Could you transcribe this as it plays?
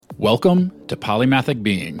Welcome to Polymathic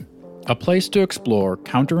Being, a place to explore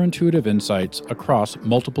counterintuitive insights across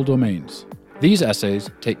multiple domains. These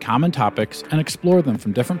essays take common topics and explore them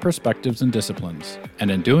from different perspectives and disciplines,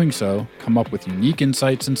 and in doing so, come up with unique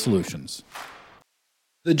insights and solutions.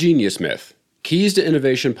 The Genius Myth, Keys to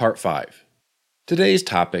Innovation Part 5. Today's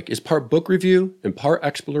topic is part book review and part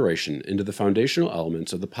exploration into the foundational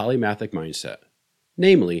elements of the polymathic mindset.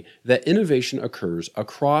 Namely, that innovation occurs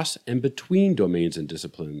across and between domains and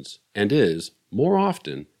disciplines, and is, more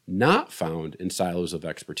often, not found in silos of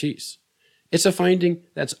expertise. It's a finding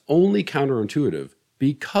that's only counterintuitive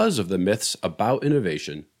because of the myths about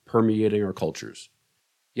innovation permeating our cultures.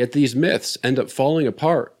 Yet these myths end up falling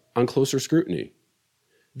apart on closer scrutiny.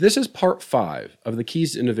 This is part 5 of the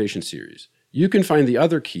Keys to Innovation series. You can find the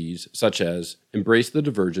other keys, such as Embrace the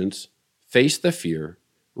Divergence, Face the Fear,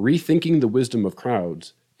 Rethinking the Wisdom of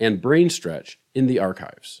Crowds, and Brain Stretch in the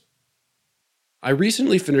archives. I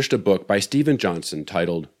recently finished a book by Steven Johnson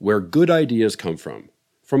titled Where Good Ideas Come From.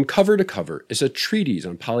 From cover to cover is a treatise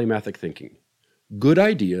on polymathic thinking. Good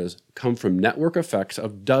ideas come from network effects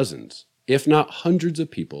of dozens, if not hundreds of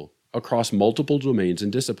people across multiple domains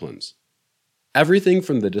and disciplines. Everything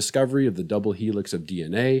from the discovery of the double helix of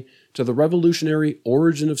DNA to the revolutionary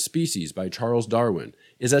Origin of Species by Charles Darwin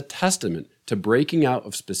is a testament to breaking out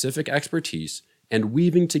of specific expertise and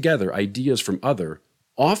weaving together ideas from other,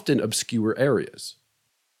 often obscure areas.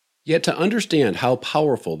 Yet to understand how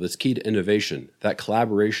powerful this key to innovation that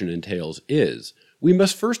collaboration entails is, we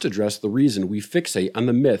must first address the reason we fixate on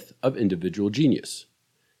the myth of individual genius.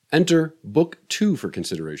 Enter Book 2 for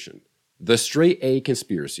consideration, The Straight A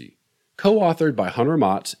Conspiracy. Co-authored by Hunter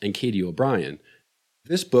Motz and Katie O'Brien,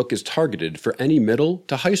 this book is targeted for any middle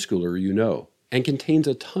to high schooler you know, and contains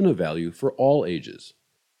a ton of value for all ages.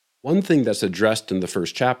 One thing that's addressed in the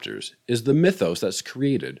first chapters is the mythos that's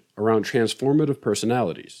created around transformative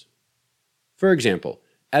personalities. For example,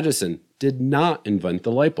 Edison did not invent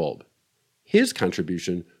the light bulb. His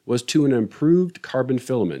contribution was to an improved carbon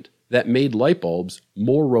filament that made light bulbs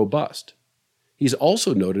more robust. He's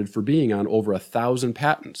also noted for being on over 1,000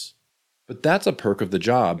 patents. But that's a perk of the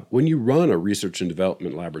job when you run a research and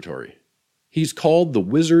development laboratory. He's called the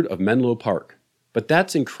Wizard of Menlo Park, but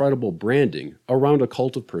that's incredible branding around a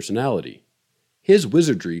cult of personality. His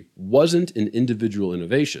wizardry wasn't an individual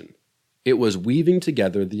innovation. It was weaving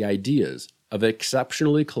together the ideas of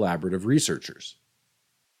exceptionally collaborative researchers.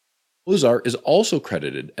 Mozart is also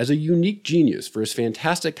credited as a unique genius for his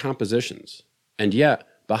fantastic compositions, and yet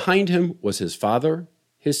behind him was his father,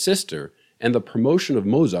 his sister, and the promotion of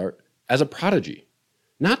Mozart as a prodigy.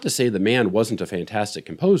 Not to say the man wasn't a fantastic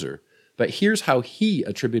composer, but here's how he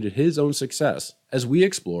attributed his own success as we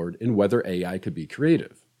explored in whether AI could be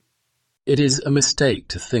creative. It is a mistake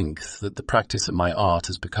to think that the practice of my art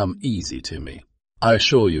has become easy to me. I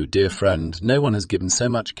assure you, dear friend, no one has given so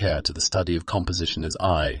much care to the study of composition as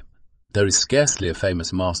I. There is scarcely a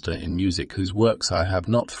famous master in music whose works I have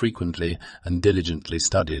not frequently and diligently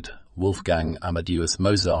studied, Wolfgang Amadeus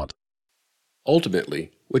Mozart.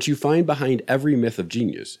 Ultimately, what you find behind every myth of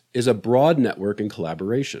genius is a broad network and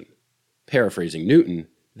collaboration. Paraphrasing Newton,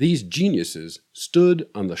 these geniuses stood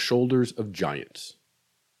on the shoulders of giants.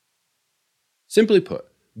 Simply put,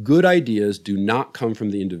 good ideas do not come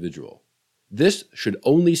from the individual. This should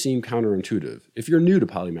only seem counterintuitive if you're new to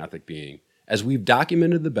polymathic being, as we've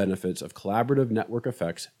documented the benefits of collaborative network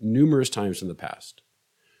effects numerous times in the past.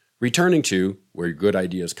 Returning to where good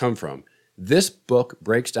ideas come from, this book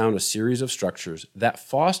breaks down a series of structures that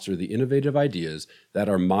foster the innovative ideas that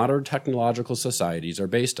our modern technological societies are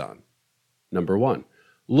based on. Number 1,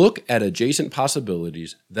 look at adjacent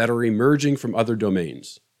possibilities that are emerging from other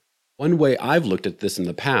domains. One way I've looked at this in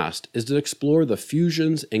the past is to explore the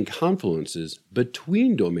fusions and confluences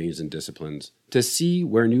between domains and disciplines to see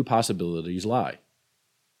where new possibilities lie.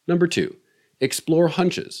 Number 2, explore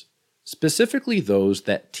hunches, specifically those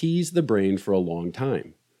that tease the brain for a long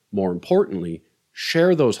time. More importantly,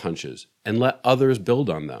 share those hunches and let others build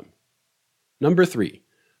on them. Number 3,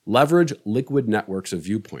 leverage liquid networks of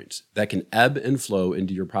viewpoints that can ebb and flow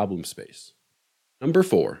into your problem space. Number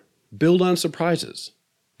 4, build on surprises.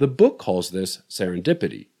 The book calls this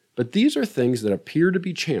serendipity, but these are things that appear to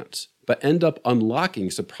be chance, but end up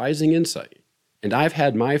unlocking surprising insight. And I've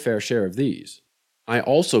had my fair share of these. I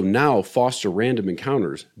also now foster random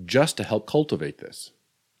encounters just to help cultivate this.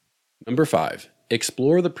 Number 5,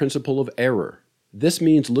 explore the principle of error. This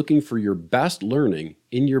means looking for your best learning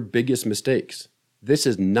in your biggest mistakes. This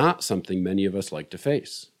is not something many of us like to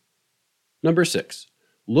face. Number 6,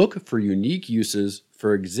 look for unique uses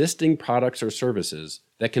for existing products or services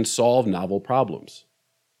that can solve novel problems.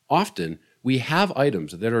 Often, we have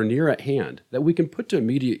items that are near at hand that we can put to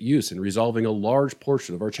immediate use in resolving a large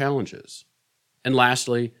portion of our challenges. And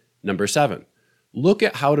lastly, number 7, look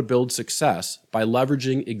at how to build success by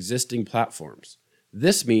leveraging existing platforms.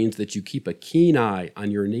 This means that you keep a keen eye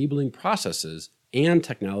on your enabling processes and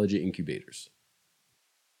technology incubators.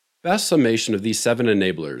 Best summation of these 7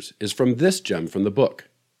 enablers is from this gem from the book.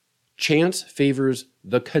 Chance favors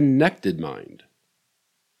the connected mind.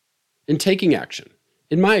 In taking action,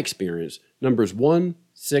 in my experience, numbers 1,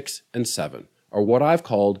 6, and 7 are what I've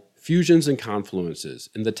called fusions and confluences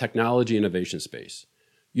in the technology innovation space.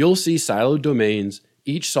 You'll see siloed domains,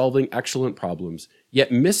 each solving excellent problems,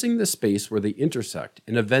 yet missing the space where they intersect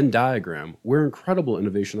in a Venn diagram where incredible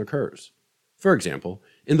innovation occurs. For example,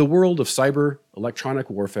 in the world of cyber, electronic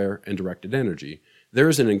warfare, and directed energy, there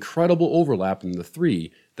is an incredible overlap in the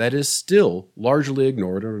 3 that is still largely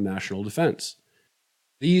ignored in our national defense.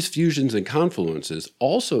 These fusions and confluences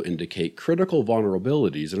also indicate critical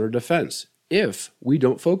vulnerabilities in our defense if we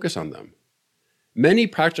don't focus on them. Many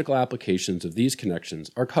practical applications of these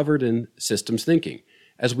connections are covered in systems thinking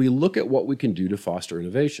as we look at what we can do to foster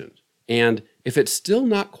innovation. And if it's still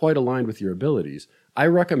not quite aligned with your abilities, I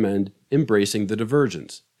recommend embracing the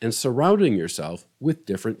divergence and surrounding yourself with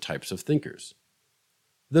different types of thinkers.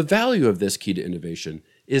 The value of this key to innovation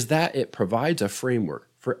is that it provides a framework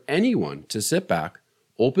for anyone to sit back,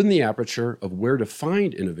 open the aperture of where to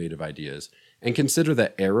find innovative ideas, and consider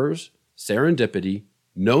that errors, serendipity,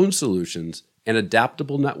 known solutions, and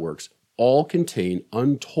adaptable networks all contain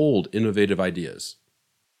untold innovative ideas.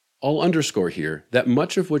 I'll underscore here that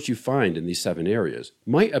much of what you find in these 7 areas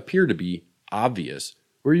might appear to be obvious,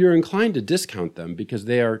 where you're inclined to discount them because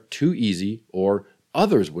they are too easy or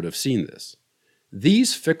others would have seen this.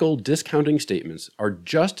 These fickle discounting statements are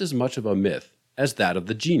just as much of a myth as that of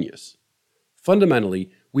the genius.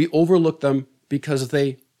 Fundamentally, we overlook them because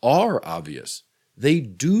they are obvious. They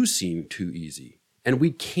do seem too easy, and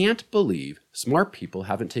we can't believe smart people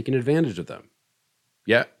haven't taken advantage of them.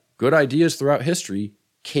 Yet, good ideas throughout history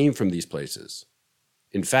came from these places.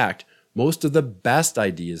 In fact, most of the best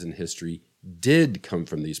ideas in history did come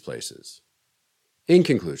from these places. In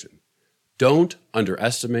conclusion, don't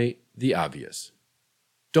underestimate the obvious.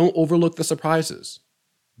 Don't overlook the surprises.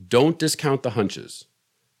 Don't discount the hunches.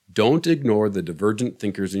 Don't ignore the divergent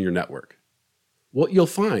thinkers in your network. What you'll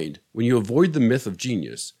find when you avoid the myth of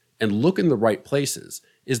genius and look in the right places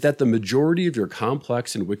is that the majority of your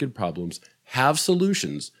complex and wicked problems have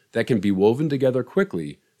solutions that can be woven together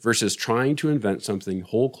quickly versus trying to invent something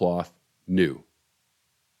whole cloth new.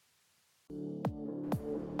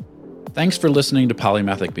 Thanks for listening to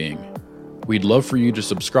Polymathic Being. We'd love for you to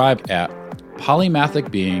subscribe at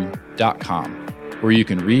polymathicbeing.com, where you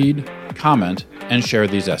can read, comment, and share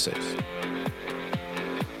these essays.